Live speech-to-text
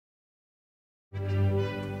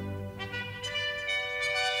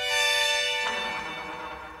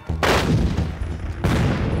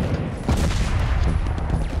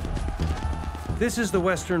This is the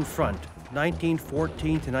Western Front,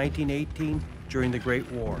 1914 to 1918, during the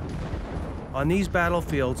Great War. On these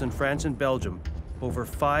battlefields in France and Belgium, over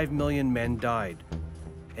 5 million men died,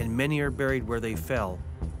 and many are buried where they fell,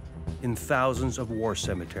 in thousands of war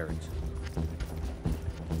cemeteries.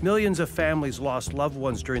 Millions of families lost loved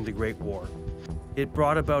ones during the Great War. It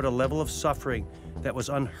brought about a level of suffering that was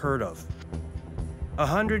unheard of.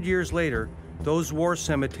 100 years later, those war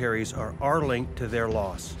cemeteries are linked to their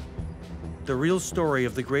loss. The real story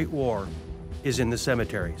of the Great War is in the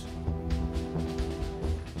cemeteries.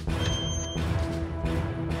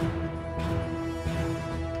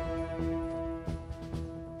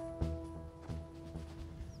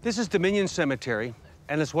 This is Dominion Cemetery,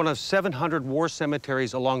 and it's one of 700 war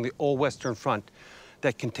cemeteries along the Old Western Front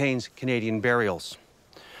that contains Canadian burials.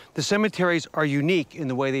 The cemeteries are unique in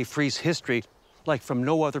the way they freeze history like from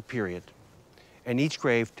no other period, and each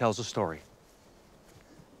grave tells a story.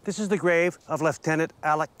 This is the grave of Lieutenant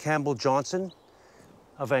Alec Campbell Johnson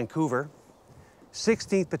of Vancouver,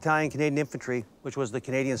 16th Battalion Canadian Infantry, which was the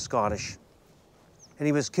Canadian Scottish. And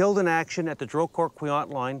he was killed in action at the Drocourt-Queant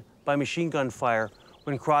line by machine gun fire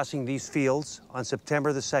when crossing these fields on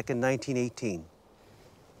September the 2nd, 1918.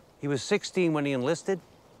 He was 16 when he enlisted,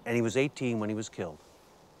 and he was 18 when he was killed.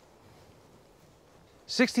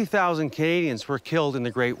 60,000 Canadians were killed in the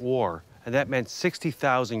Great War, and that meant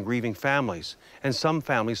 60,000 grieving families, and some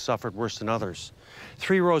families suffered worse than others.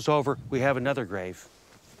 3 rows over, we have another grave.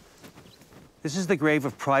 This is the grave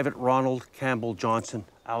of Private Ronald Campbell Johnson,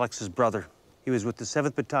 Alex's brother. He was with the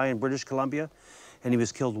 7th Battalion, British Columbia, and he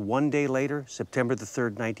was killed 1 day later, September the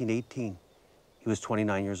 3rd, 1918. He was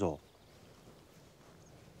 29 years old.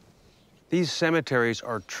 These cemeteries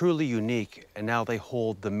are truly unique, and now they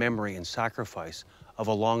hold the memory and sacrifice of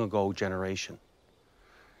a long ago generation.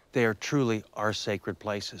 They are truly our sacred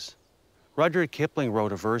places. Rudyard Kipling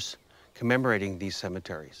wrote a verse commemorating these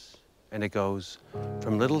cemeteries, and it goes,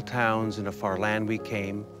 "From little towns in a far land we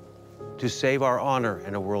came, to save our honor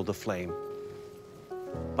in a world of flame.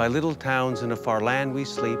 By little towns in a far land we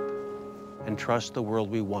sleep, and trust the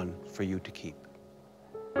world we won for you to keep."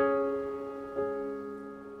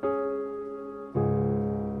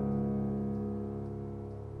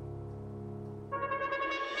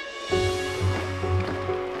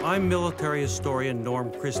 I'm military historian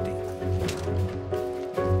Norm Christie.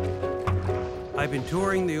 I've been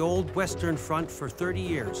touring the Old Western Front for 30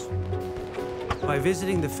 years. By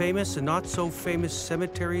visiting the famous and not so famous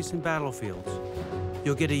cemeteries and battlefields,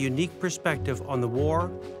 you'll get a unique perspective on the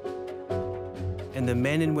war and the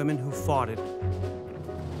men and women who fought it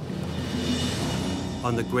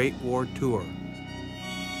on the Great War Tour.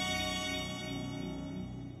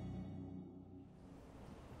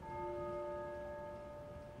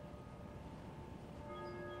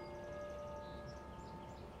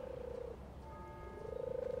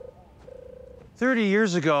 "30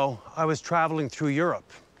 years ago, I was traveling through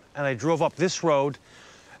Europe, and I drove up this road,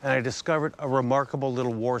 and I discovered a remarkable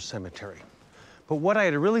little war cemetery. But what I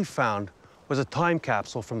had really found was a time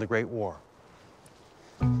capsule from the Great War.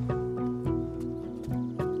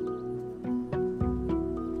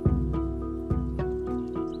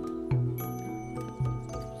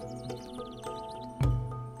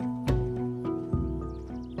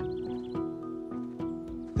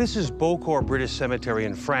 This is Beaucourt British Cemetery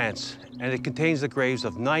in France, and it contains the graves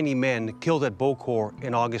of 90 men killed at Beaucourt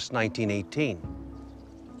in August 1918.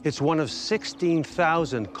 It's one of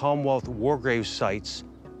 16,000 Commonwealth war grave sites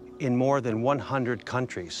in more than 100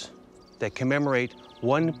 countries that commemorate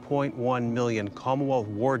 1.1 million Commonwealth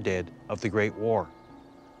war dead of the Great War.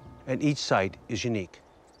 And each site is unique.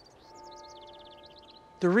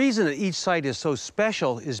 The reason that each site is so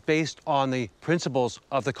special is based on the principles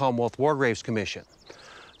of the Commonwealth War Graves Commission.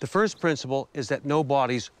 The first principle is that no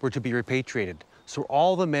bodies were to be repatriated, so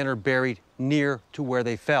all the men are buried near to where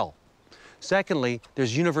they fell. Secondly,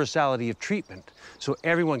 there's universality of treatment, so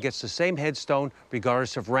everyone gets the same headstone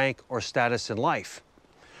regardless of rank or status in life.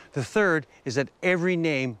 The third is that every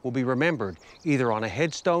name will be remembered, either on a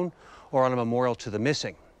headstone or on a memorial to the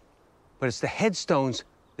missing. But it's the headstones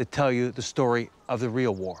that tell you the story of the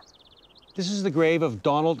real war. This is the grave of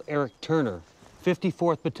Donald Eric Turner,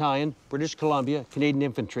 54th Battalion, British Columbia, Canadian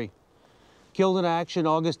Infantry. Killed in action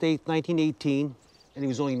August 8, 1918, and he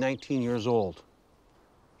was only 19 years old.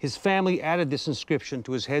 His family added this inscription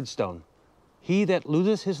to his headstone: "He that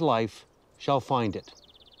loseth his life shall find it."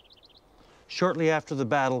 Shortly after the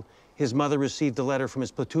battle, his mother received a letter from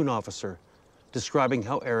his platoon officer describing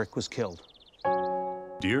how Eric was killed.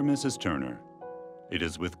 Dear Mrs. Turner, it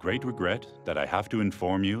is with great regret that I have to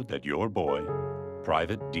inform you that your boy,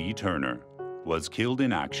 Private D. Turner, was killed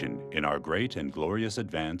in action in our great and glorious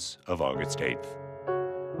advance of August 8th.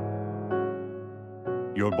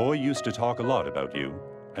 Your boy used to talk a lot about you,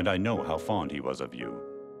 and I know how fond he was of you.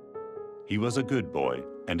 He was a good boy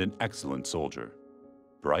and an excellent soldier,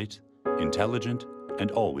 bright, intelligent,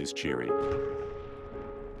 and always cheery.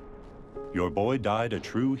 Your boy died a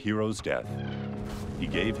true hero's death. He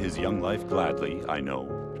gave his young life gladly, I know,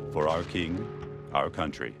 for our king, our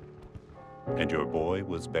country. And your boy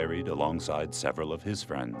was buried alongside several of his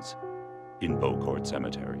friends in Beaucourt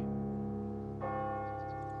Cemetery.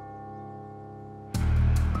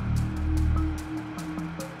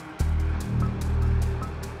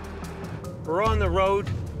 We're on the road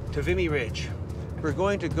to Vimy Ridge. We're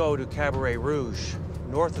going to go to Cabaret Rouge,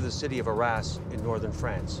 north of the city of Arras in northern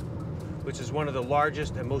France, which is one of the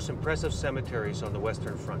largest and most impressive cemeteries on the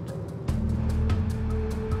Western Front.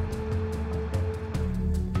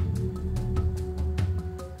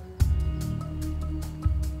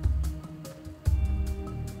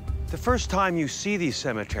 The first time you see these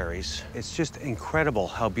cemeteries, it's just incredible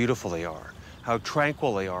how beautiful they are, how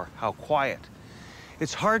tranquil they are, how quiet.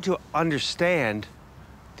 It's hard to understand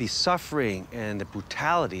the suffering and the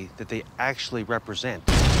brutality that they actually represent.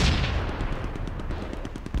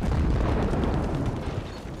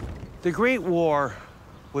 The Great War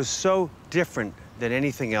was so different than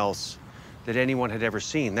anything else that anyone had ever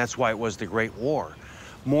seen. That's why it was the Great War.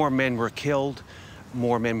 More men were killed,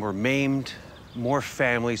 more men were maimed, more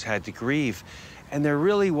families had to grieve, and there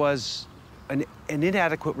really was an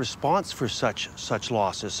inadequate response for such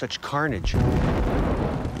losses, such carnage.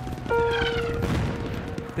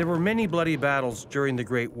 There were many bloody battles during the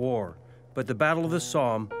Great War, but the Battle of the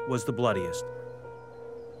Somme was the bloodiest.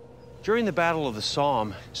 During the Battle of the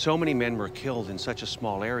Somme, so many men were killed in such a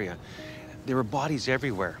small area. There were bodies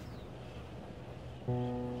everywhere.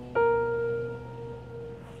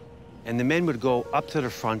 And the men would go up to the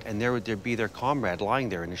front, and there would be their comrade lying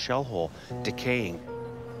there in a shell hole, decaying.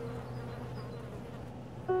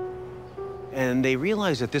 And they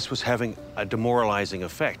realized that this was having a demoralizing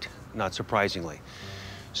effect, not surprisingly.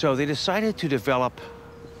 So they decided to develop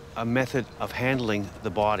a method of handling the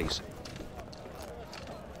bodies.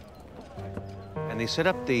 And they set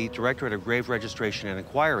up the Directorate of Grave Registration and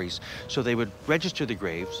Inquiries, so they would register the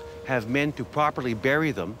graves, have men to properly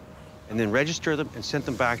bury them, and then register them and send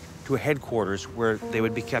them back to a headquarters where they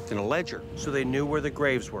would be kept in a ledger, so they knew where the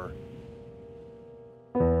graves were.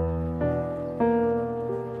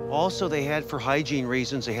 Also, they had, for hygiene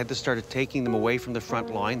reasons, they had to start taking them away from the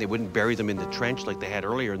front line. They wouldn't bury them in the trench like they had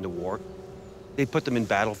earlier in the war. They put them in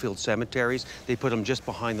battlefield cemeteries. They put them just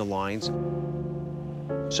behind the lines.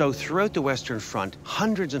 So throughout the Western Front,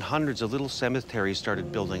 hundreds and hundreds of little cemeteries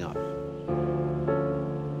started building up.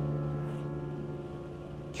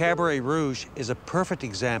 Cabaret Rouge is a perfect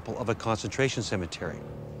example of a concentration cemetery.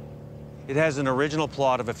 It has an original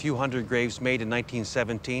plot of a few hundred graves made in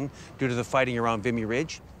 1917 due to the fighting around Vimy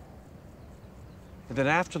Ridge. And then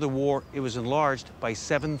after the war, it was enlarged by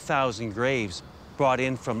 7,000 graves brought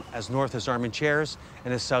in from as north as Armentières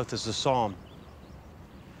and as south as the Somme.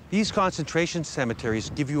 These concentration cemeteries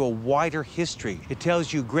give you a wider history. It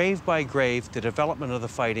tells you grave by grave the development of the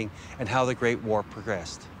fighting and how the Great War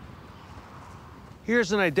progressed.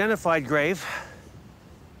 Here's an identified grave.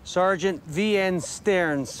 Sergeant V.N.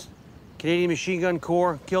 Stearns, Canadian Machine Gun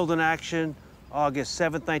Corps, killed in action August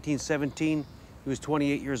 7th, 1917. He was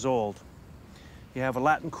 28 years old. You have a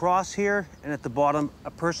Latin cross here, and at the bottom,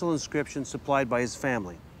 a personal inscription supplied by his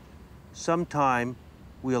family. Sometime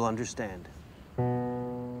we'll understand.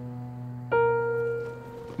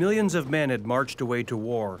 Millions of men had marched away to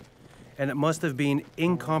war, and it must have been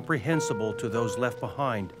incomprehensible to those left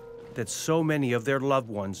behind that so many of their loved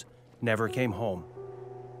ones never came home.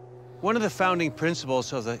 One of the founding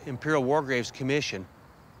principles of the Imperial War Graves Commission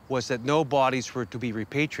was that no bodies were to be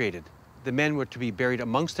repatriated. The men were to be buried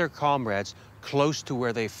amongst their comrades close to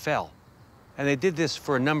where they fell. And they did this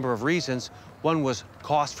for a number of reasons. One was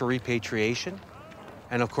cost for repatriation.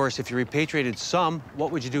 And of course, if you repatriated some,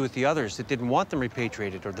 what would you do with the others that didn't want them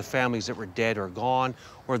repatriated, or the families that were dead or gone,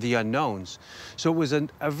 or the unknowns? So it was a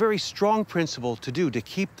very strong principle to do, to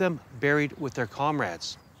keep them buried with their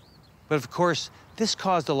comrades. But of course, this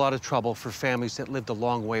caused a lot of trouble for families that lived a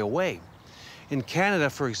long way away. In Canada,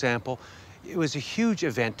 for example, it was a huge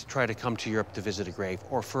event to try to come to Europe to visit a grave,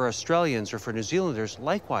 or for Australians or for New Zealanders,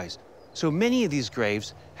 likewise. So many of these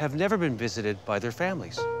graves have never been visited by their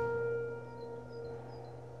families.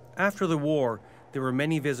 After the war, there were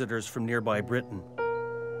many visitors from nearby Britain.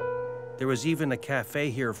 There was even a cafe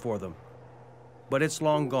here for them. But it's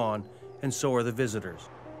long gone, and so are the visitors.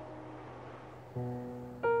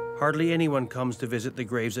 Hardly anyone comes to visit the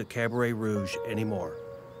graves at Cabaret Rouge anymore.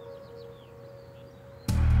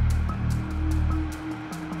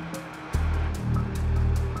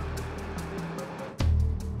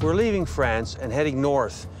 We're leaving France and heading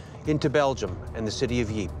north into Belgium and the city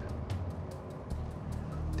of Ypres.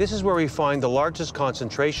 This is where we find the largest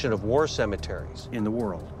concentration of war cemeteries in the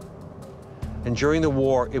world. And during the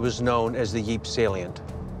war, it was known as the Ypres Salient.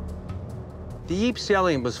 The Ypres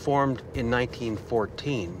Salient was formed in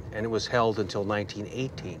 1914, and it was held until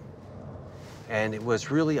 1918. And it was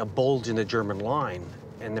really a bulge in the German line.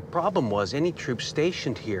 And the problem was any troops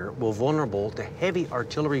stationed here were vulnerable to heavy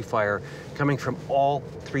artillery fire coming from all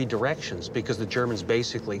three directions because the Germans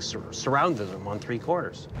basically surrounded them on three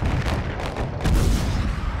quarters.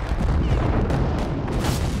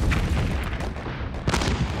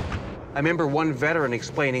 I remember one veteran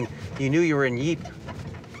explaining, you knew you were in Ypres.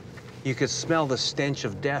 You could smell the stench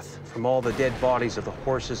of death from all the dead bodies of the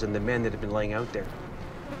horses and the men that had been laying out there.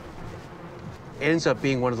 It ends up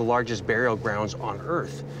being one of the largest burial grounds on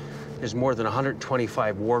Earth. There's more than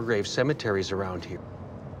 125 war grave cemeteries around here.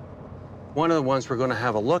 One of the ones we're going to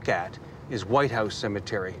have a look at is White House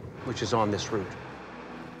Cemetery, which is on this route.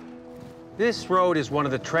 This road is one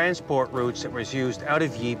of the transport routes that was used out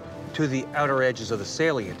of Ypres to the outer edges of the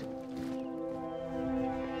salient.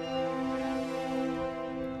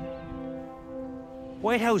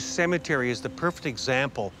 White House Cemetery is the perfect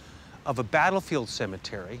example of a battlefield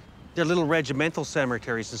cemetery. They're little regimental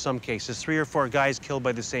cemeteries in some cases, 3 or 4 guys killed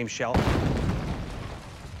by the same shell.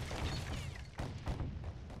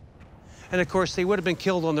 And of course, they would have been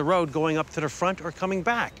killed on the road going up to the front or coming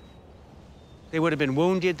back. They would have been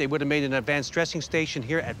wounded. They would have made an advanced dressing station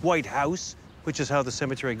here at White House, which is how the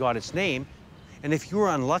cemetery got its name. And if you were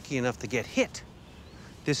unlucky enough to get hit,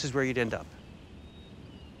 this is where you'd end up.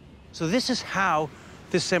 So this is how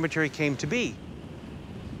this cemetery came to be.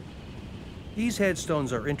 These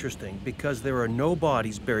headstones are interesting because there are no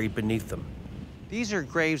bodies buried beneath them. These are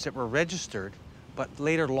graves that were registered, but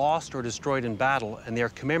later lost or destroyed in battle, and they are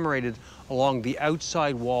commemorated along the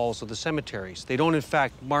outside walls of the cemeteries. They don't, in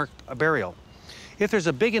fact, mark a burial. If there's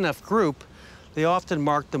a big enough group, they often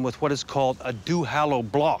mark them with what is called a do hallow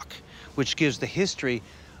block, which gives the history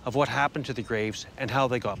of what happened to the graves and how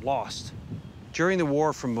they got lost. During the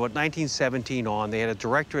war, from about 1917 on, they had a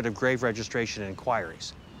Directorate of Grave Registration and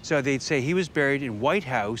Inquiries. So they'd say he was buried in White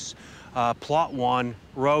House, Plot 1,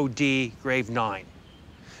 Row D, Grave 9.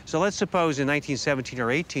 So let's suppose in 1917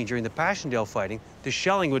 or 18, during the Passchendaele fighting, the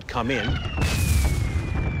shelling would come in.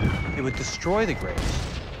 It would destroy the graves.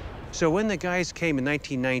 So when the guys came in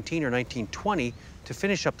 1919 or 1920 to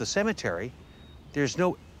finish up the cemetery, there's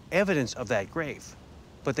no evidence of that grave,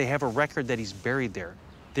 but they have a record that he's buried there.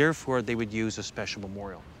 Therefore, they would use a special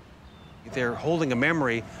memorial. They're holding a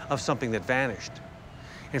memory of something that vanished.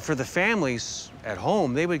 And for the families at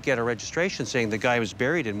home, they would get a registration saying the guy was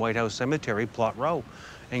buried in White House Cemetery, Plot Row,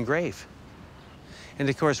 and grave. And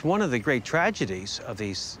of course, one of the great tragedies of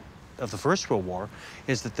the First World War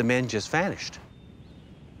is that the men just vanished.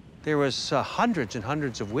 There was hundreds and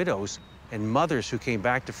hundreds of widows and mothers who came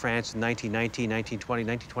back to France in 1919, 1920,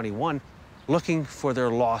 1921, looking for their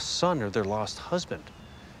lost son or their lost husband.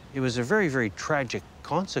 It was a very, very tragic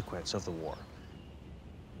consequence of the war.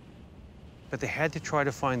 But they had to try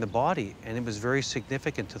to find the body, and it was very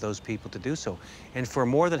significant to those people to do so. And for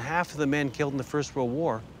more than half of the men killed in the First World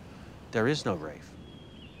War, there is no grave.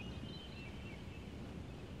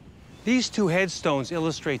 These two headstones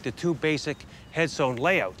illustrate the two basic headstone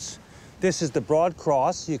layouts. This is the broad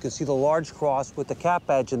cross. You can see the large cross with the cap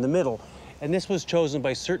badge in the middle. And this was chosen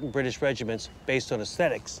by certain British regiments based on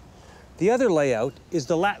aesthetics. The other layout is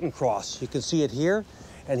the Latin cross. You can see it here,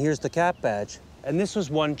 and here's the cap badge. And this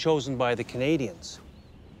was one chosen by the Canadians.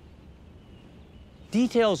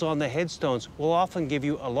 Details on the headstones will often give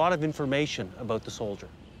you a lot of information about the soldier.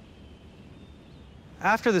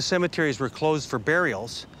 After the cemeteries were closed for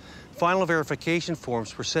burials, final verification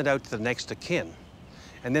forms were sent out to the next of kin.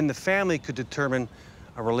 And then the family could determine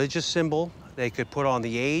a religious symbol, they could put on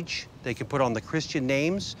the age, they could put on the Christian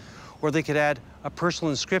names, or they could add a personal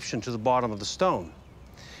inscription to the bottom of the stone.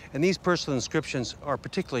 And these personal inscriptions are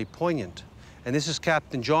particularly poignant. And this is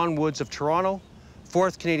Captain John Woods of Toronto,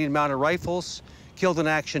 4th Canadian Mounted Rifles, killed in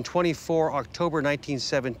action 24 October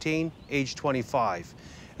 1917, age 25.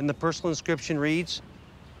 And the personal inscription reads,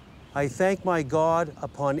 "I thank my God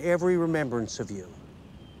upon every remembrance of you."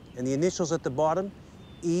 And the initials at the bottom,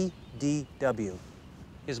 E.D.W.,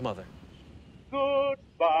 his mother.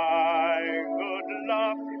 Goodbye, good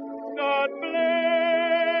luck, God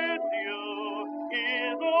bless you,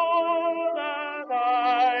 is all that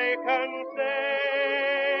I can say.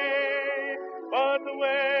 But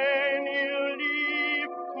when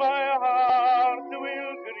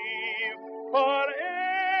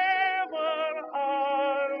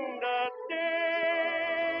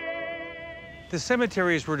The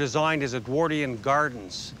cemeteries were designed as Edwardian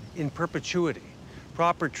gardens in perpetuity,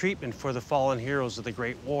 proper treatment for the fallen heroes of the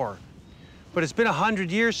Great War. But it's been 100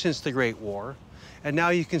 years since the Great War, and now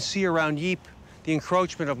you can see around Ypres the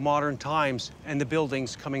encroachment of modern times and the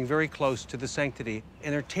buildings coming very close to the sanctity,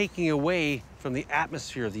 and they're taking away from the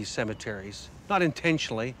atmosphere of these cemeteries. Not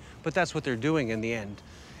intentionally, but that's what they're doing in the end.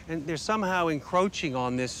 And they're somehow encroaching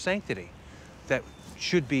on this sanctity that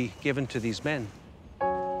should be given to these men.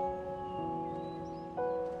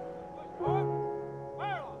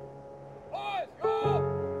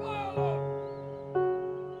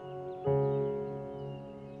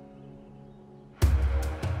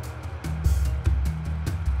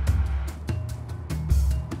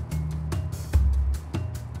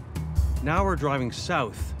 Now we're driving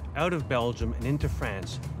south, out of Belgium and into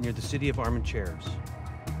France, near the city of Armentières.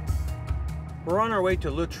 We're on our way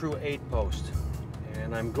to Le Trou 8 Post,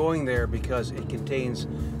 and I'm going there because it contains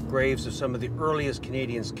graves of some of the earliest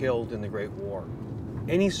Canadians killed in the Great War.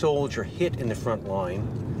 Any soldier hit in the front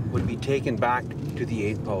line would be taken back to the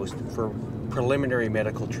 8 Post for preliminary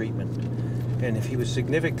medical treatment. And if he was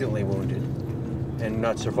significantly wounded and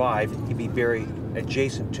not survive, he'd be buried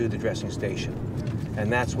adjacent to the dressing station. And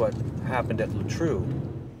that's what happened at Le Trou.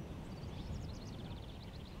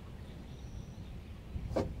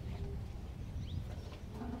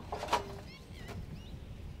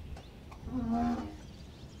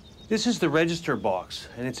 This is the register box,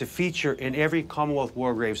 and it's a feature in every Commonwealth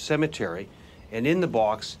War Graves cemetery. And in the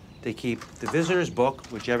box, they keep the visitor's book,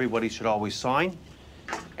 which everybody should always sign,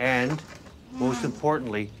 and, most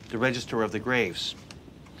importantly, the register of the graves.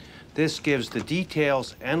 This gives the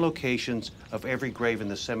details and locations of every grave in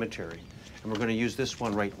the cemetery. And we're going to use this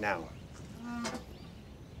one right now.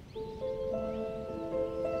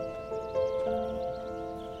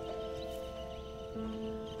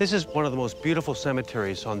 This is one of the most beautiful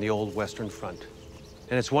cemeteries on the old Western Front.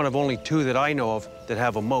 And it's one of only two that I know of that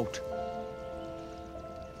have a moat.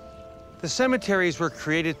 The cemeteries were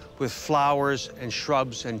created with flowers and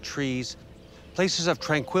shrubs and trees, places of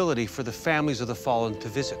tranquility for the families of the fallen to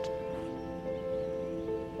visit.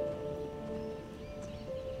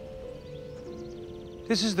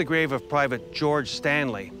 This is the grave of Private George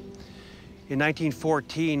Stanley. In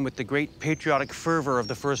 1914, with the great patriotic fervor of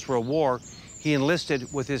the First World War, he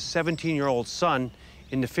enlisted with his 17-year-old son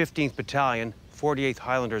in the 15th Battalion, 48th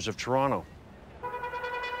Highlanders of Toronto.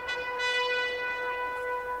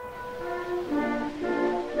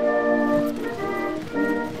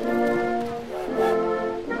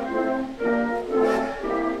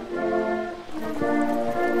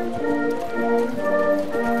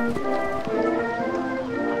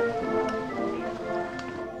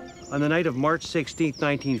 On the night of March 16,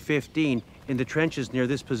 1915, in the trenches near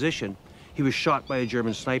this position, he was shot by a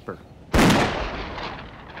German sniper.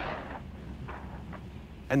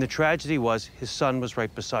 And the tragedy was his son was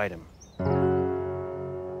right beside him.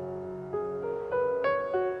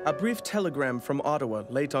 A brief telegram from Ottawa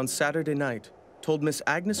late on Saturday night told Miss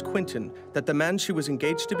Agnes Quinton that the man she was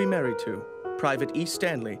engaged to be married to, Private E.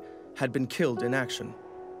 Stanley, had been killed in action.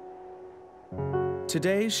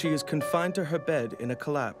 Today, she is confined to her bed in a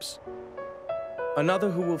collapse. Another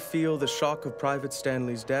who will feel the shock of Private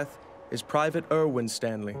Stanley's death is Private Irwin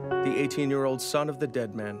Stanley, the 18-year-old son of the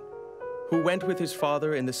dead man, who went with his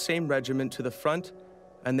father in the same regiment to the front,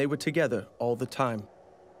 and they were together all the time.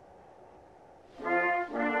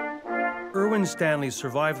 Irwin Stanley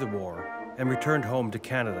survived the war and returned home to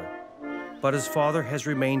Canada, but his father has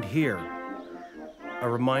remained here, a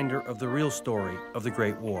reminder of the real story of the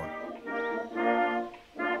Great War.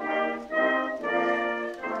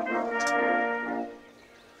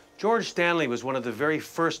 George Stanley was one of the very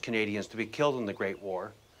first Canadians to be killed in the Great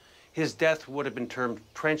War. His death would have been termed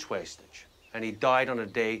trench wastage, and he died on a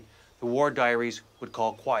day the war diaries would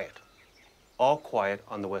call quiet. All quiet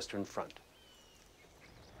on the Western Front.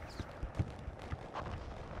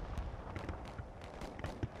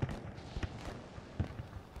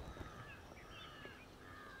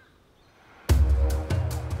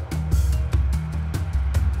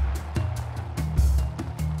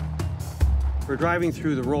 We're driving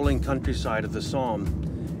through the rolling countryside of the Somme,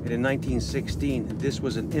 and in 1916, this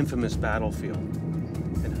was an infamous battlefield,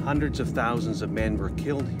 and hundreds of thousands of men were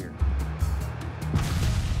killed here.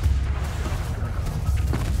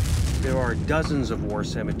 There are dozens of war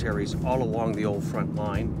cemeteries all along the old front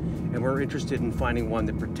line, and we're interested in finding one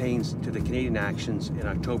that pertains to the Canadian actions in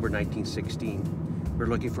October 1916. We're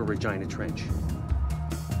looking for Regina Trench.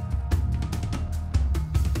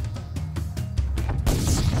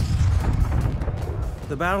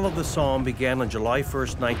 The Battle of the Somme began on July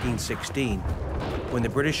 1st, 1916, when the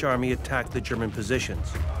British Army attacked the German positions.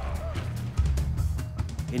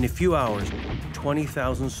 In a few hours,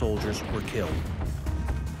 20,000 soldiers were killed.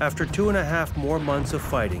 After 2.5 more months of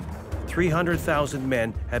fighting, 300,000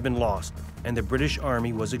 men had been lost, and the British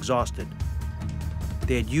Army was exhausted.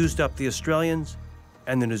 They had used up the Australians,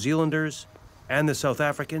 and the New Zealanders, and the South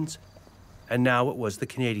Africans, and now it was the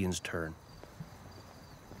Canadians' turn.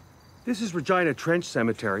 This is Regina Trench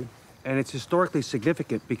Cemetery, and it's historically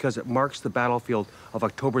significant because it marks the battlefield of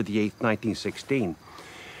October the 8th, 1916.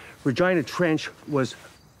 Regina Trench was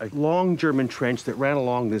a long German trench that ran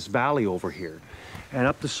along this valley over here. And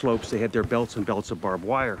up the slopes, they had their belts and belts of barbed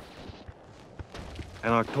wire.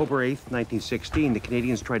 On October 8th, 1916, the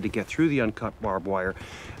Canadians tried to get through the uncut barbed wire,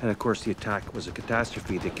 and of course the attack was a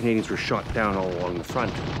catastrophe. The Canadians were shot down all along the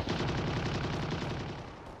front.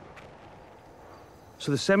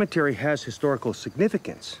 So the cemetery has historical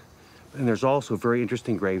significance, and there's also very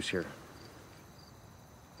interesting graves here.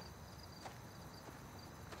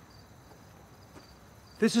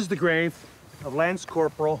 This is the grave of Lance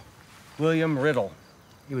Corporal William Riddle.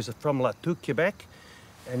 He was from Latuque, Quebec,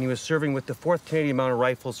 and he was serving with the 4th Canadian Mounted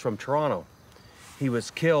Rifles from Toronto. He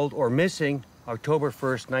was killed or missing October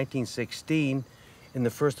 1st, 1916 in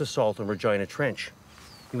the first assault on Regina Trench.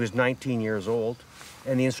 He was 19 years old,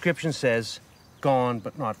 and the inscription says, "Gone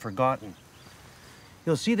but not forgotten."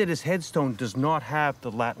 You'll see that his headstone does not have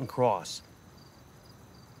the Latin cross.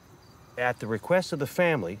 At the request of the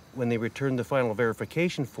family, when they returned the final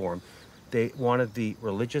verification form, they wanted the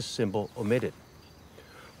religious symbol omitted.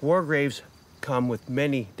 War graves come with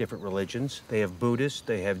many different religions. They have Buddhist,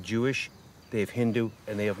 they have Jewish, they have Hindu,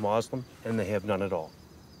 and they have Muslim, and they have none at all.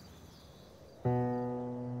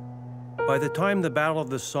 By the time the Battle of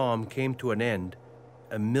the Somme came to an end,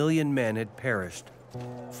 1 million men had perished,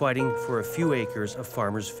 fighting for a few acres of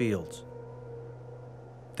farmers' fields.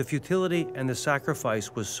 The futility and the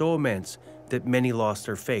sacrifice was so immense that many lost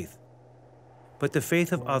their faith. But the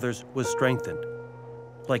faith of others was strengthened,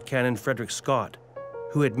 like Canon Frederick Scott,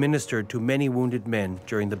 who had ministered to many wounded men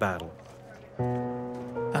during the battle.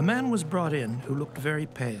 A man was brought in who looked very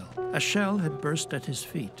pale. A shell had burst at his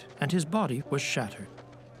feet, and his body was shattered.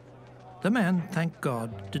 The man, thank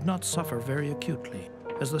God, did not suffer very acutely,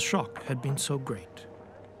 as the shock had been so great.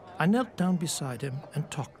 I knelt down beside him and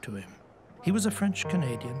talked to him. He was a French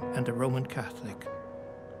Canadian and a Roman Catholic.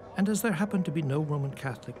 And as there happened to be no Roman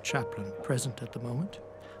Catholic chaplain present at the moment,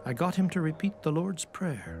 I got him to repeat the Lord's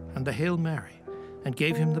Prayer and the Hail Mary and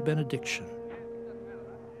gave him the benediction.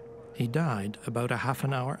 He died about a half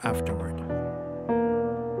an hour afterward.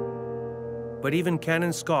 But even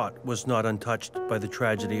Canon Scott was not untouched by the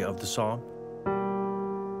tragedy of the Somme.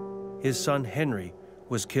 His son Henry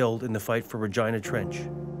was killed in the fight for Regina Trench.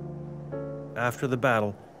 After the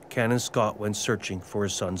battle, Canon Scott went searching for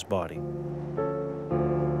his son's body.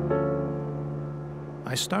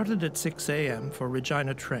 I started at 6 a.m. for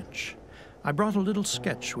Regina Trench. I brought a little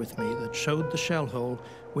sketch with me that showed the shell hole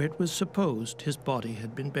where it was supposed his body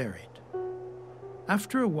had been buried.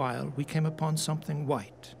 After a while, we came upon something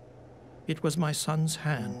white. It was my son's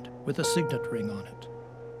hand with a signet ring on it.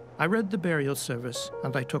 I read the burial service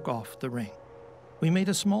and I took off the ring. We made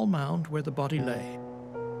a small mound where the body lay.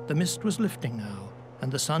 The mist was lifting now,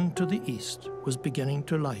 and the sun to the east was beginning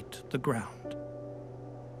to light the ground.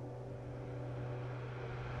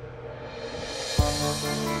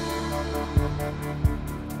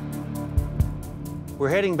 We're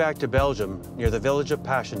heading back to Belgium, near the village of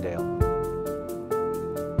Passchendaele.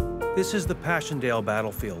 This is the Passchendaele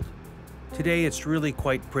battlefield. Today it's really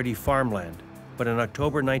quite pretty farmland, but in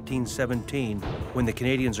October 1917, when the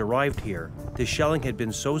Canadians arrived here, the shelling had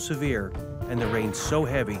been so severe and the rain so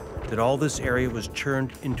heavy that all this area was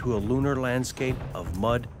churned into a lunar landscape of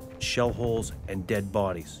mud, shell holes, and dead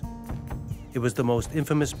bodies. It was the most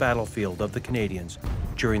infamous battlefield of the Canadians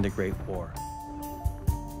during the Great War.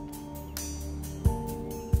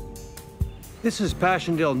 This is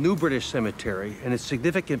Passchendaele New British Cemetery, and it's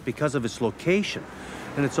significant because of its location,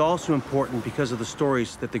 and it's also important because of the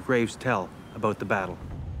stories that the graves tell about the battle.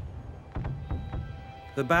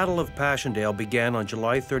 The Battle of Passchendaele began on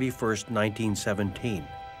July 31st, 1917,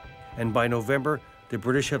 and by November, the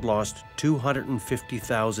British had lost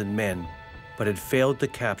 250,000 men, but had failed to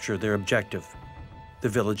capture their objective, the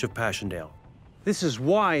village of Passchendaele. This is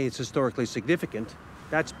why it's historically significant.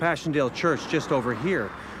 That's Passchendaele Church just over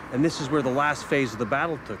here, and this is where the last phase of the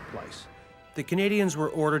battle took place. The Canadians were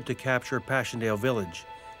ordered to capture Passchendaele village,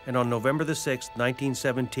 and on November the 6th,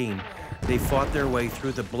 1917, they fought their way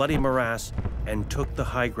through the bloody morass and took the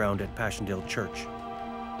high ground at Passchendaele Church.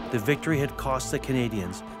 The victory had cost the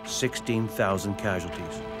Canadians 16,000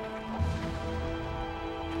 casualties.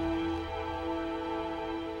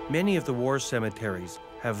 Many of the war cemeteries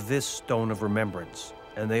have this stone of remembrance,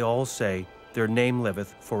 and they all say, "Their name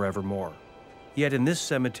liveth forevermore." Yet in this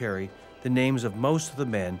cemetery, the names of most of the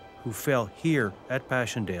men who fell here at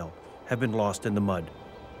Passchendaele have been lost in the mud.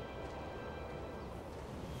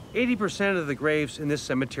 80% of the graves in this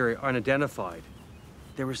cemetery are unidentified.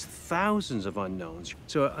 There was thousands of unknowns.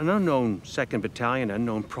 So an unknown 2nd Battalion,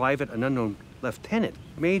 unknown private, an unknown lieutenant,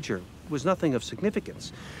 major, was nothing of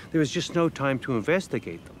significance. There was just no time to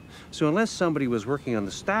investigate them. So unless somebody was working on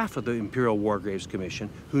the staff of the Imperial War Graves Commission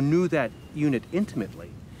who knew that unit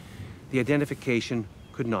intimately, the identification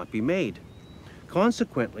could not be made.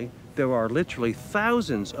 Consequently, there are literally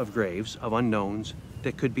thousands of graves of unknowns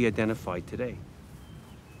that could be identified today.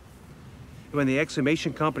 When the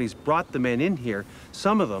exhumation companies brought the men in here,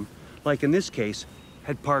 some of them, like in this case,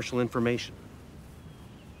 had partial information.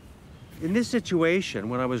 In this situation,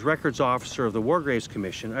 when I was records officer of the War Graves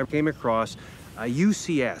Commission, I came across a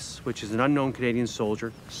UCS, which is an unknown Canadian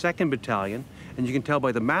soldier, 2nd Battalion, and you can tell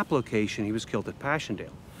by the map location he was killed at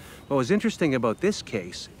Passchendaele. What was interesting about this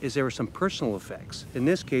case is there were some personal effects. In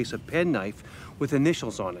this case, a penknife with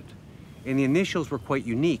initials on it. And the initials were quite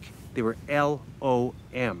unique. They were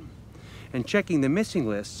LOM. And checking the missing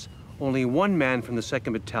lists, only one man from the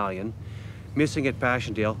 2nd Battalion missing at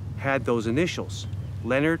Passchendaele had those initials,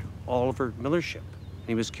 Leonard Oliver Millership. And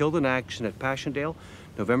he was killed in action at Passchendaele,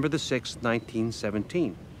 November the 6th,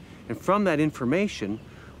 1917. And from that information,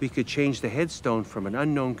 we could change the headstone from an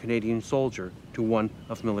unknown Canadian soldier to one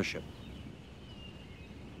of Millership.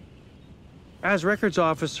 As records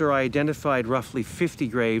officer, I identified roughly 50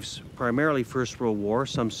 graves, primarily First World War,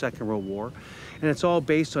 some Second World War, and it's all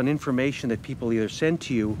based on information that people either sent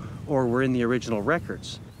to you or were in the original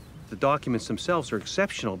records. The documents themselves are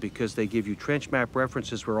exceptional because they give you trench map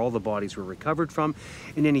references where all the bodies were recovered from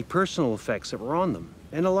and any personal effects that were on them.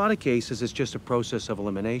 In a lot of cases, it's just a process of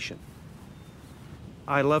elimination.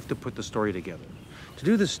 I love to put the story together. To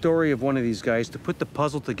do the story of one of these guys, to put the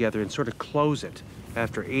puzzle together and sort of close it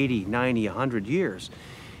after 80, 90, 100 years,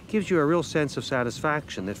 gives you a real sense of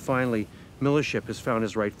satisfaction that finally Millership has found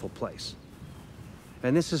his rightful place.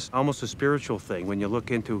 And this is almost a spiritual thing when you look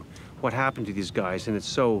into what happened to these guys, and it's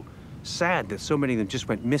so sad that so many of them just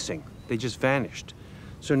went missing. They just vanished.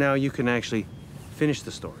 So now you can actually finish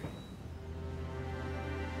the story.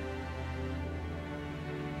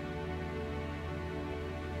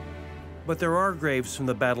 But there are graves from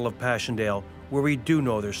the Battle of Passchendaele where we do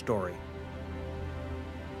know their story.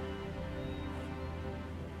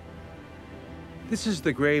 This is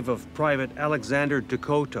the grave of Private Alexander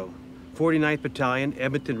Ducoto, 49th Battalion,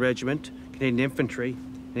 Edmonton Regiment, Canadian Infantry,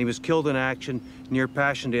 and he was killed in action near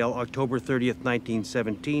Passchendaele, October 30th,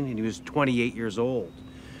 1917, and he was 28 years old.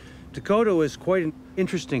 Ducoto is quite an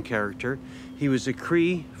interesting character. He was a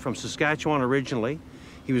Cree from Saskatchewan originally.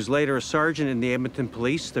 He was later a sergeant in the Edmonton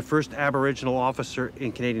Police, the first Aboriginal officer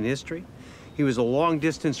in Canadian history. He was a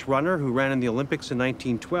long-distance runner who ran in the Olympics in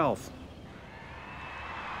 1912.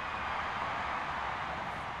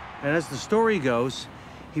 And as the story goes,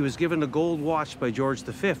 he was given a gold watch by George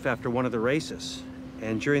V after one of the races.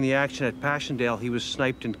 And during the action at Passchendaele, he was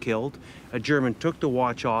sniped and killed. A German took the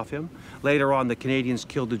watch off him. Later on, the Canadians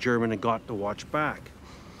killed the German and got the watch back.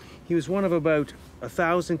 He was one of about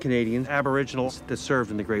 1,000 Canadian Aboriginals that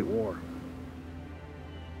served in the Great War.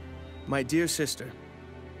 My dear sister,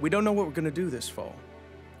 we don't know what we're going to do this fall.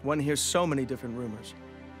 One hears so many different rumors.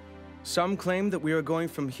 Some claim that we are going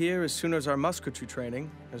from here as soon as our musketry training,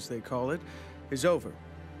 as they call it, is over.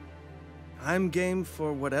 I'm game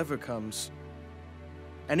for whatever comes.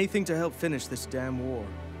 Anything to help finish this damn war.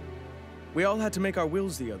 We all had to make our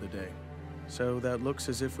wills the other day, so that looks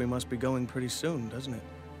as if we must be going pretty soon, doesn't it?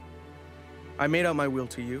 I made out my will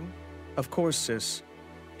to you. Of course, sis,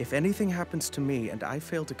 if anything happens to me and I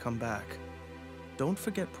fail to come back, don't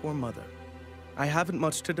forget poor Mother. I haven't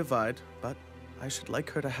much to divide, but I should like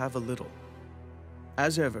her to have a little.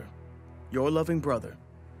 As ever, your loving brother,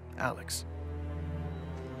 Alex.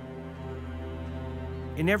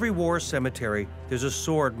 In every war cemetery, there's a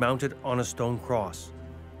sword mounted on a stone cross.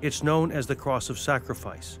 It's known as the Cross of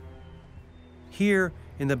Sacrifice. Here,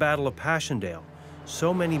 in the Battle of Passchendaele,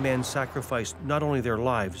 so many men sacrificed not only their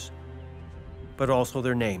lives, but also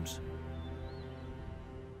their names.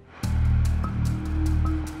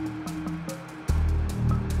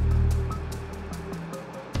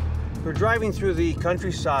 We're driving through the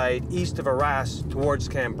countryside east of Arras towards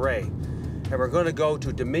Cambrai, and we're going to go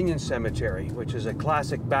to Dominion Cemetery, which is a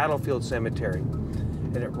classic battlefield cemetery,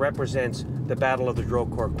 and it represents the Battle of the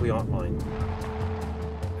Drocourt-Queant line.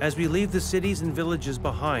 As we leave the cities and villages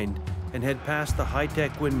behind and head past the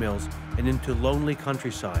high-tech windmills and into lonely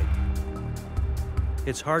countryside,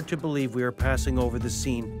 it's hard to believe we are passing over the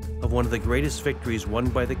scene of one of the greatest victories won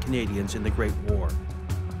by the Canadians in the Great War.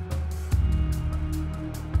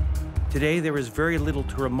 Today, there is very little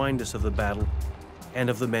to remind us of the battle and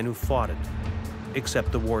of the men who fought it,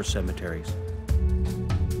 except the war cemeteries.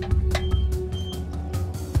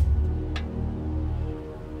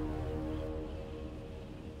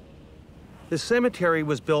 The cemetery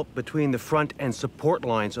was built between the front and support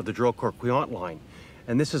lines of the Drocourt-Queant line,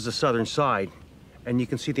 and this is the southern side, and you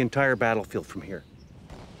can see the entire battlefield from here.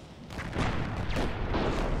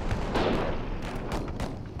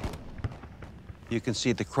 You can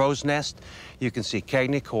see the Crow's Nest, you can see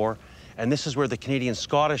Cagnicourt, and this is where the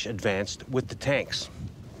Canadian-Scottish advanced with the tanks,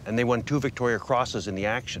 and they won 2 Victoria Crosses in the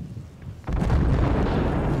action.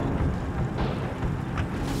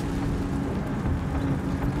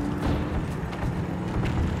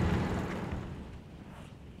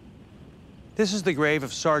 This is the grave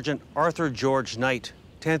of Sergeant Arthur George Knight,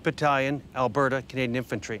 10th Battalion, Alberta, Canadian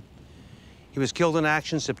Infantry. He was killed in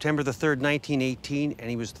action September the 3rd, 1918, and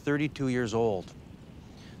he was 32 years old.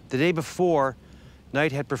 The day before,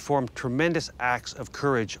 Knight had performed tremendous acts of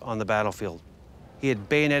courage on the battlefield. He had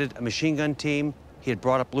bayoneted a machine gun team, he had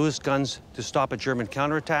brought up Lewis guns to stop a German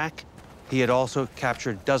counterattack, he had also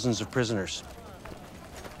captured dozens of prisoners.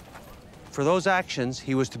 For those actions,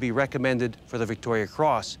 he was to be recommended for the Victoria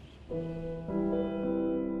Cross.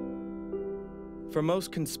 For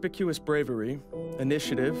most conspicuous bravery,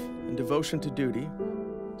 initiative, and devotion to duty,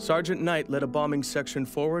 Sergeant Knight led a bombing section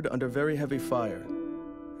forward under very heavy fire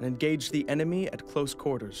and engaged the enemy at close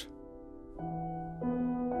quarters.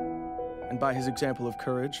 And by his example of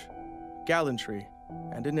courage, gallantry,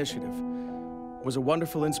 and initiative, was a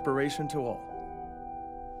wonderful inspiration to all.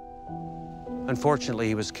 Unfortunately,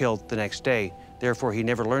 he was killed the next day, therefore he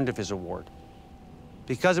never learned of his award.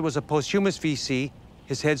 Because it was a posthumous VC,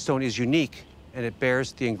 his headstone is unique, and it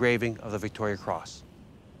bears the engraving of the Victoria Cross.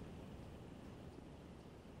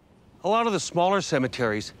 A lot of the smaller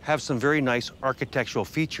cemeteries have some very nice architectural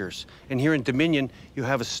features, and here in Dominion, you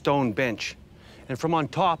have a stone bench. And from on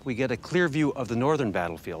top, we get a clear view of the northern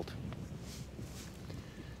battlefield.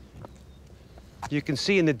 You can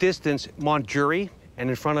see in the distance Montjury, and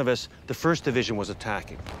in front of us, the 1st Division was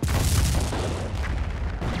attacking.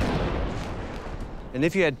 And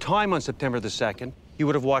if you had time on September the 2nd, you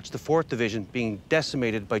would have watched the 4th Division being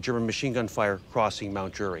decimated by German machine gun fire crossing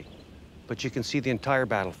Mount Jury. But you can see the entire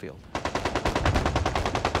battlefield.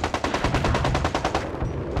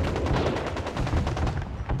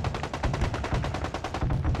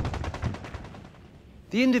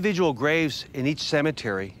 The individual graves in each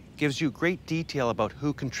cemetery gives you great detail about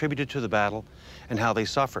who contributed to the battle and how they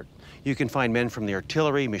suffered. You can find men from the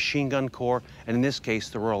artillery, machine gun corps, and in this case,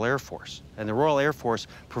 the Royal Air Force. And the Royal Air Force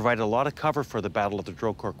provided a lot of cover for the Battle of the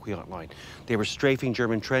Drocourt-Queant line. They were strafing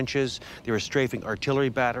German trenches, they were strafing artillery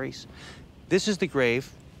batteries. This is the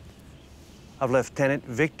grave of Lieutenant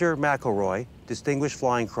Victor McElroy, Distinguished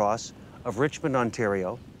Flying Cross of Richmond,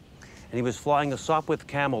 Ontario. And he was flying a Sopwith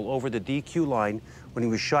Camel over the DQ line when he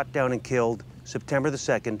was shot down and killed September the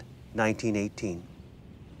 2nd, 1918.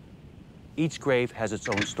 Each grave has its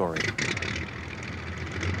own story.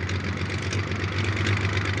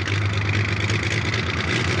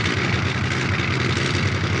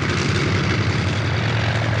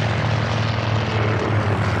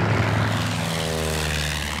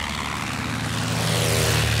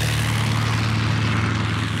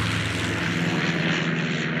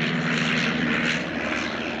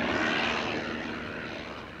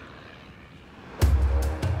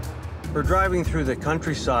 We're driving through the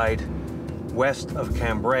countryside west of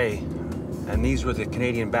Cambrai, and these were the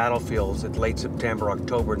Canadian battlefields at late September,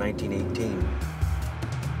 October 1918.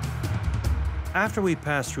 After we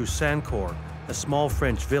passed through Sancourt, a small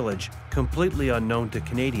French village completely unknown to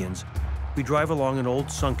Canadians, we drive along an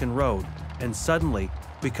old sunken road, and suddenly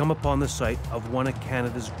we come upon the site of one of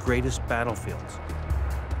Canada's greatest battlefields,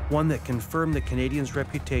 one that confirmed the Canadians'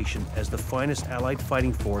 reputation as the finest Allied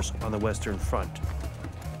fighting force on the Western Front.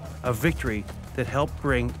 A victory that helped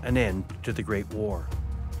bring an end to the Great War.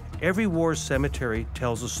 Every war cemetery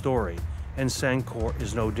tells a story, and Sancourt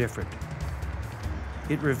is no different.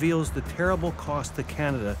 It reveals the terrible cost to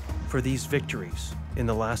Canada for these victories in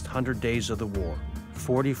the last 100 days of the war,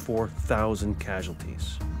 44,000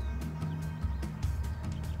 casualties.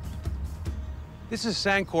 This is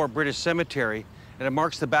Sancourt British Cemetery, and it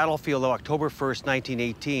marks the battlefield of October 1st,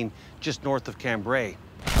 1918, just north of Cambrai.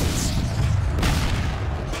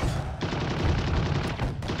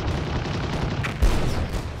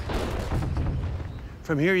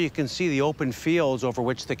 From here, you can see the open fields over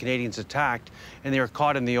which the Canadians attacked, and they were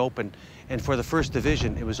caught in the open. And for the 1st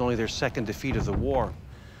Division, it was only their 2nd defeat of the war.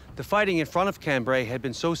 The fighting in front of Cambrai had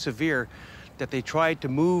been so severe that they tried to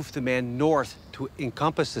move the men north to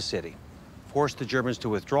encompass the city, forced the Germans to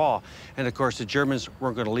withdraw. And of course, the Germans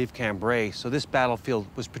weren't going to leave Cambrai, so this battlefield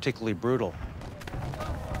was particularly brutal.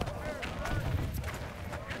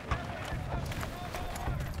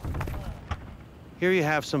 Here you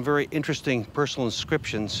have some very interesting personal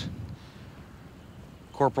inscriptions.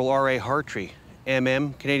 Corporal R.A. Hartree,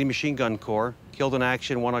 MM, Canadian Machine Gun Corps, killed in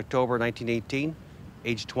action 1 October 1918,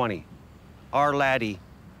 age 20. Our laddie,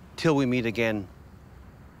 till we meet again.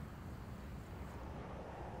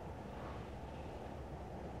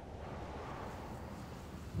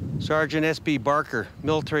 Sergeant S.B. Barker,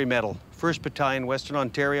 Military Medal, 1st Battalion, Western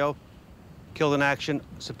Ontario, killed in action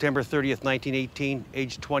September 30th, 1918,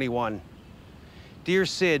 age 21. Dear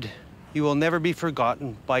Sid, you will never be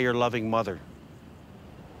forgotten by your loving mother.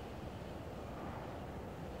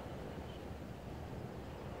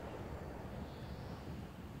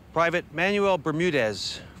 Private Manuel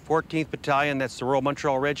Bermudez, 14th Battalion, that's the Royal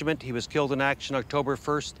Montreal Regiment. He was killed in action October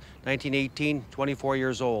 1st, 1918, 24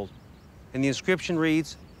 years old. And the inscription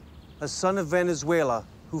reads, a son of Venezuela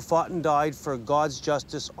who fought and died for God's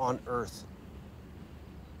justice on earth.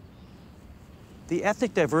 The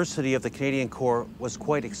ethnic diversity of the Canadian Corps was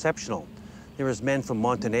quite exceptional. There was men from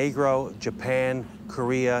Montenegro, Japan,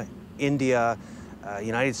 Korea, India,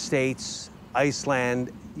 United States,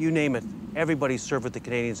 Iceland, you name it. Everybody served with the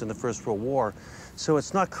Canadians in the First World War. So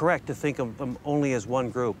it's not correct to think of them only as one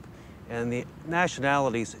group. And the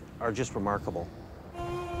nationalities are just remarkable.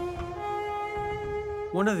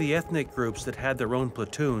 One of the ethnic groups that had their own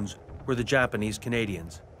platoons were the Japanese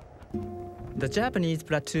Canadians. The Japanese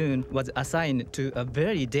platoon was assigned to a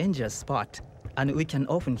very dangerous spot, and we can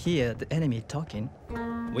often hear the enemy talking.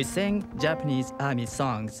 We sang Japanese army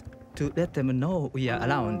songs to let them know we are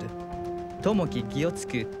around. Tomoki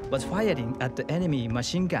Gyotsuku was firing at the enemy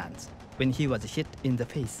machine guns when he was hit in the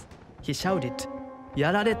face. He shouted,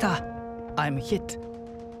 "Yarareta! I'm hit."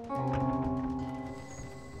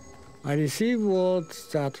 I received word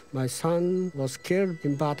that my son was killed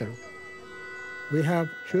in battle. We have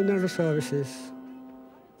funeral services.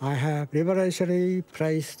 I have reverentially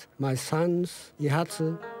placed my son's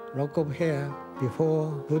Ihatsu lock of hair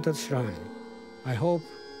before Buddha's shrine. I hope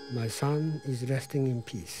my son is resting in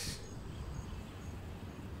peace.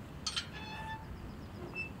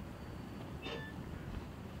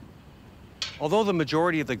 Although the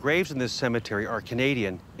majority of the graves in this cemetery are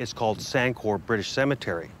Canadian, it's called Sancourt British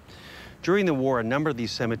Cemetery. During the war, a number of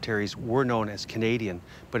these cemeteries were known as Canadian,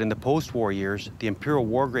 but in the post-war years, the Imperial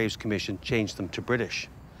War Graves Commission changed them to British.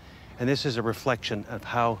 And this is a reflection of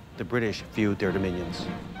how the British viewed their dominions.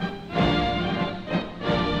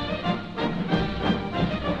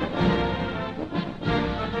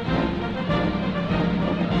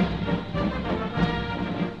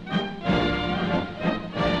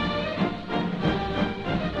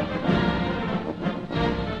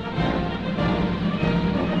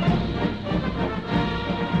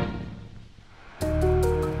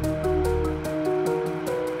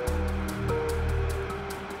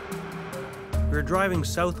 We're driving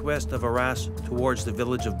southwest of Arras towards the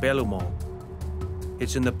village of Belumont.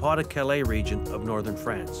 It's in the Pas-de-Calais region of northern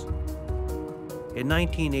France. In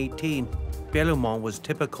 1918, Belumont was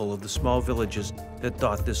typical of the small villages that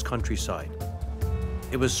dot this countryside.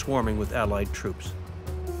 It was swarming with Allied troops.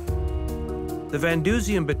 The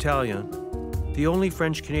Vendousian Battalion, the only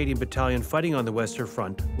French-Canadian battalion fighting on the Western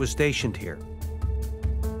Front, was stationed here.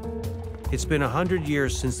 It's been 100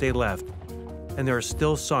 years since they left, and there are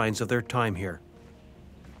still signs of their time here.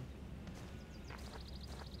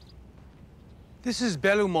 This is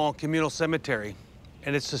Belumont Communal Cemetery,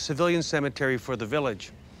 and it's a civilian cemetery for the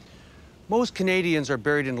village. Most Canadians are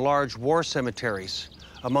buried in large war cemeteries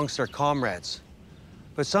amongst their comrades,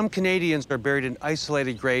 but some Canadians are buried in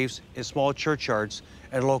isolated graves in small churchyards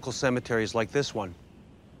and local cemeteries like this one.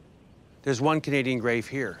 There's one Canadian grave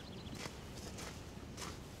here.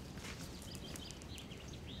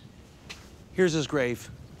 Here's his grave.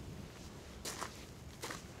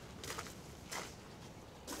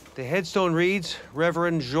 The headstone reads,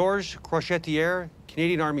 Reverend Georges Crochetière,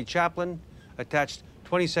 Canadian Army Chaplain, attached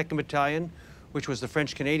 22nd Battalion, which was the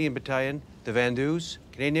French-Canadian Battalion, the Vendus,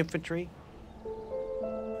 Canadian Infantry.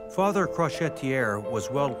 Father Crochetière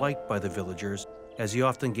was well liked by the villagers, as he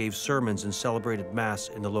often gave sermons and celebrated Mass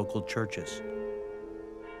in the local churches.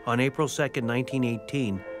 On April 2nd,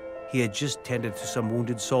 1918, he had just tended to some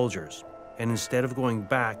wounded soldiers, and instead of going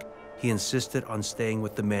back, he insisted on staying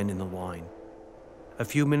with the men in the line. A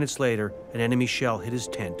few minutes later, an enemy shell hit his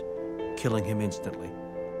tent, killing him instantly.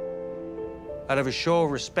 Out of a show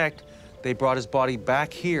of respect, they brought his body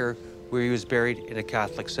back here where he was buried in a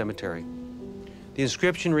Catholic cemetery. The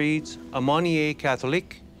inscription reads, Aumônier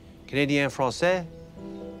catholique, Canadien français,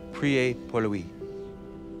 priez pour lui.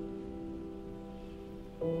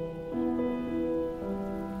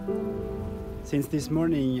 Since this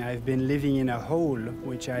morning, I've been living in a hole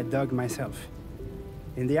which I dug myself.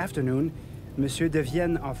 In the afternoon, Monsieur de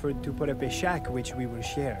Vienne offered to put up a shack which we will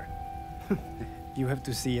share. You have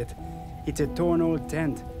to see it. It's a torn old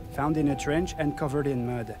tent, found in a trench and covered in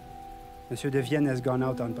mud. Monsieur de Vienne has gone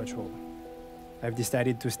out on patrol. I've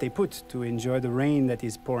decided to stay put to enjoy the rain that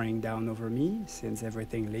is pouring down over me, since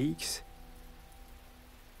everything leaks.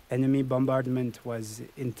 Enemy bombardment was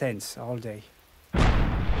intense all day.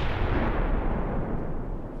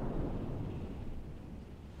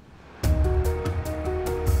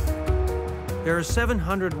 There are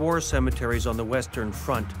 700 war cemeteries on the Western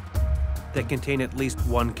Front that contain at least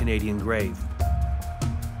one Canadian grave.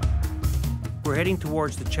 We're heading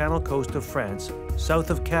towards the Channel coast of France, south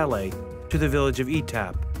of Calais, to the village of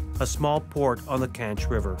Etaples, a small port on the Canche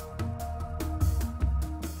River.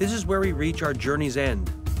 This is where we reach our journey's end.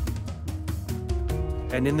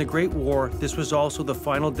 And in the Great War, this was also the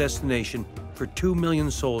final destination for 2 million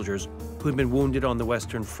soldiers who had been wounded on the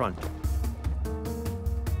Western Front.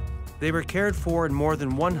 They were cared for in more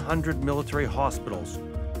than 100 military hospitals,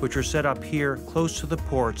 which are set up here close to the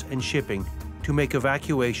ports and shipping to make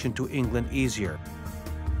evacuation to England easier,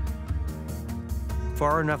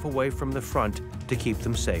 far enough away from the front to keep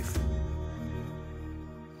them safe.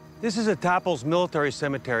 This is Etaples Military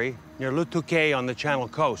Cemetery near Le Touquet on the Channel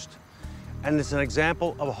coast, and it's an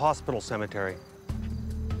example of a hospital cemetery.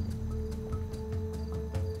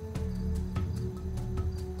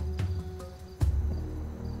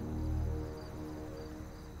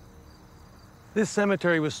 This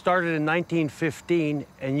cemetery was started in 1915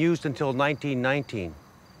 and used until 1919.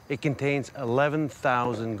 It contains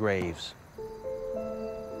 11,000 graves.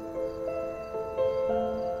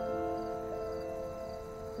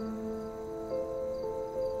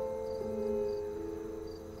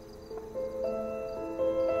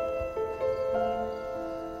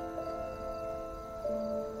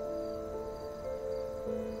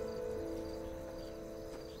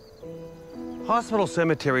 Hospital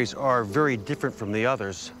cemeteries are very different from the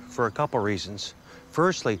others for a couple reasons.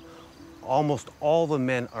 Firstly, almost all the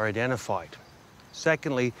men are identified.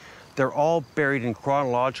 Secondly, they're all buried in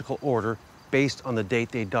chronological order based on the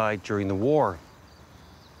date they died during the war.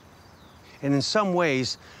 And in some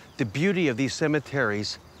ways, the beauty of these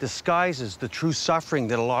cemeteries disguises the true suffering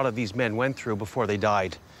that a lot of these men went through before they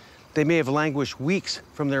died. They may have languished weeks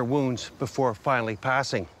from their wounds before finally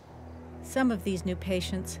passing. Some of these new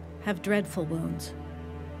patients have dreadful wounds.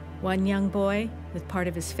 One young boy, with part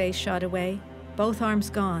of his face shot away, both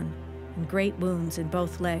arms gone, and great wounds in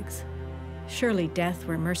both legs. Surely death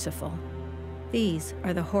were merciful. These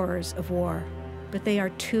are the horrors of war, but they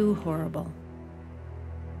are too horrible.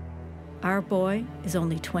 Our boy is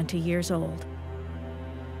only 20 years old.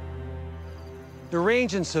 The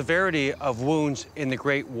range and severity of wounds in the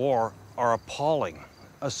Great War are appalling.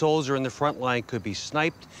 A soldier in the front line could be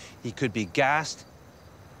sniped, he could be gassed,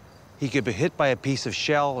 he could be hit by a piece of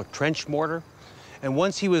shell or trench mortar, and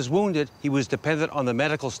once he was wounded, he was dependent on the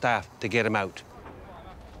medical staff to get him out.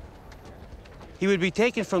 He would be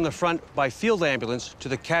taken from the front by field ambulance to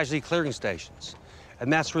the casualty clearing stations,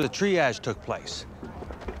 and that's where the triage took place.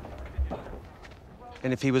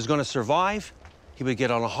 And if he was going to survive, he would get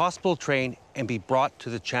on a hospital train and be brought to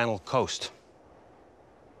the Channel coast.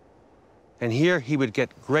 And here he would get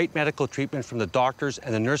great medical treatment from the doctors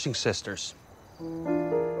and the nursing sisters.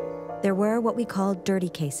 There were what we called dirty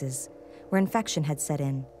cases, where infection had set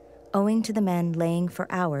in, owing to the men laying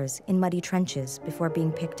for hours in muddy trenches before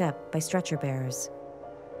being picked up by stretcher bearers.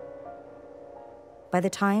 By the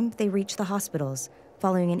time they reached the hospitals,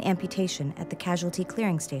 following an amputation at the casualty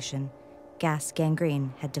clearing station, gas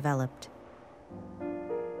gangrene had developed.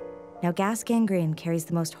 Now, gas gangrene carries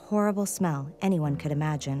the most horrible smell anyone could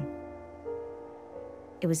imagine.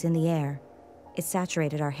 It was in the air. It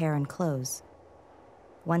saturated our hair and clothes.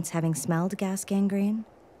 Once having smelled gas gangrene,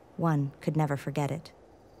 one could never forget it.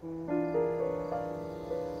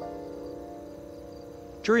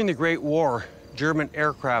 During the Great War, German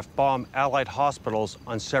aircraft bombed Allied hospitals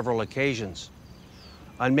on several occasions.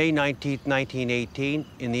 On May 19, 1918,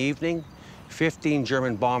 in the evening, 15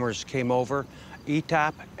 German bombers came over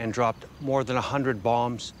Etaples and dropped more than 100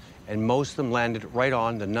 bombs, and most of them landed right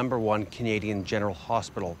on the #1 Canadian General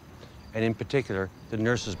Hospital, and in particular, the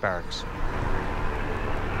nurses' barracks.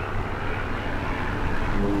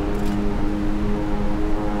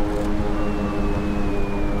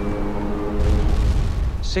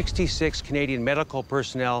 66 Canadian medical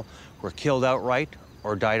personnel were killed outright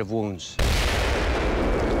or died of wounds.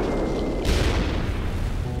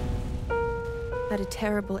 At a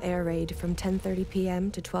terrible air raid from 10:30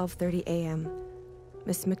 p.m. to 12:30 a.m.,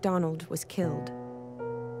 Miss MacDonald was killed.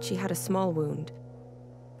 She had a small wound,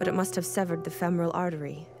 but it must have severed the femoral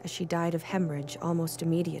artery as she died of hemorrhage almost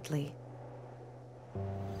immediately.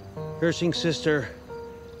 Nursing Sister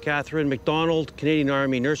Catherine MacDonald, Canadian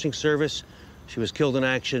Army Nursing Service. She was killed in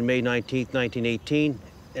action May 19, 1918,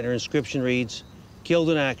 and her inscription reads, "Killed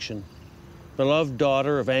in action, beloved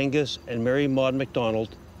daughter of Angus and Mary Maud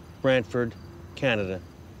MacDonald, Brantford, Canada."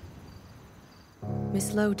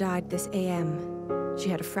 Miss Lowe died this a.m. She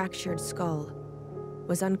had a fractured skull,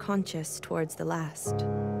 was unconscious towards the last.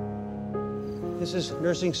 This is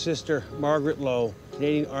Nursing Sister Margaret Lowe,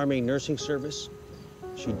 Canadian Army Nursing Service.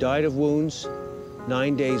 She died of wounds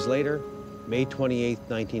 9 days later, May 28,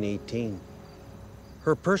 1918.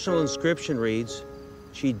 Her personal inscription reads,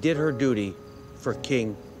 "She did her duty for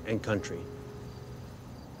king and country."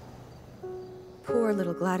 Poor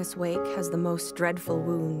little Gladys Wake has the most dreadful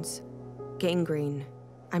wounds. Gangrene,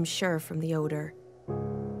 I'm sure from the odor.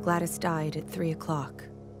 Gladys died at 3 o'clock.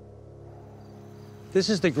 This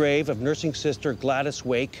is the grave of Nursing Sister Gladys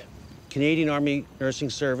Wake, Canadian Army Nursing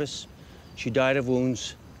Service. She died of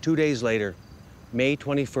wounds 2 days later, May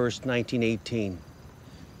 21st, 1918.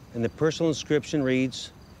 And the personal inscription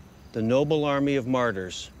reads, "The noble army of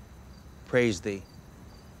martyrs, praise thee."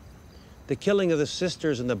 The killing of the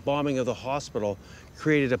sisters and the bombing of the hospital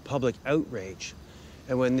created a public outrage.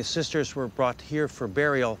 And when the sisters were brought here for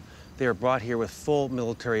burial, they were brought here with full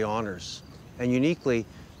military honors. And uniquely,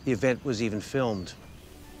 the event was even filmed.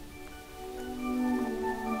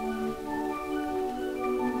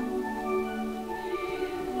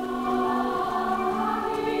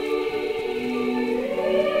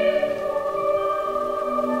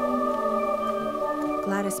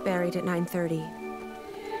 Gladys buried at 9:30.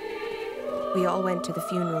 We all went to the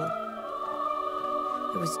funeral.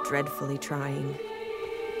 It was dreadfully trying.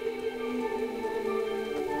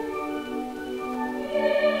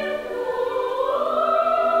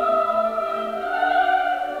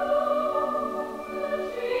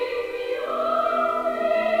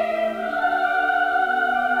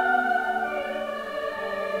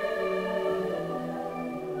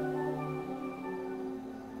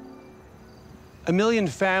 A million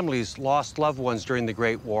families lost loved ones during the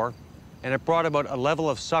Great War, and it brought about a level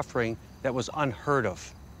of suffering that was unheard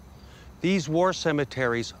of. These war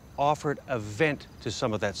cemeteries offered a vent to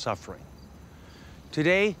some of that suffering.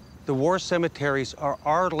 Today, the war cemeteries are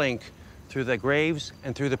our link through the graves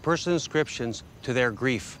and through the personal inscriptions to their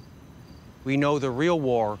grief. We know the real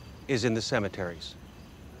war is in the cemeteries.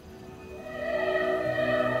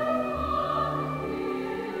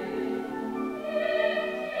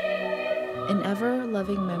 In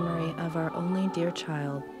ever-loving memory of our only dear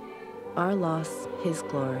child, our loss, his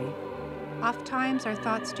glory. Oft-times our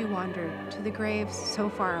thoughts do wander to the graves so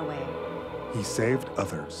far away. He saved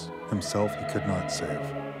others. Himself he could not save.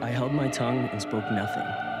 I held my tongue and spoke nothing,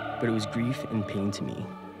 but it was grief and pain to me.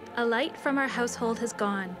 A light from our household has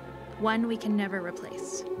gone, one we can never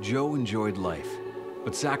replace. Joe enjoyed life,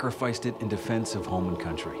 but sacrificed it in defense of home and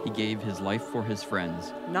country. He gave his life for his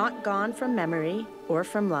friends. Not gone from memory or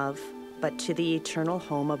from love, but to the eternal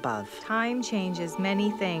home above. Time changes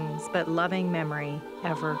many things, but loving memory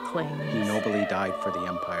ever clings. He nobly died for the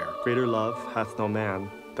empire. Greater love hath no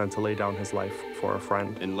man than to lay down his life for a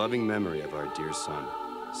friend. In loving memory of our dear son,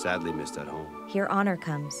 sadly missed at home. Here honor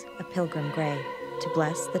comes, a pilgrim gray, to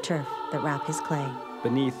bless the turf that wrap his clay.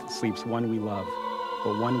 Beneath sleeps one we love,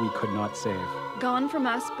 but one we could not save. Gone from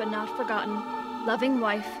us, but not forgotten, loving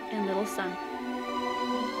wife and little son.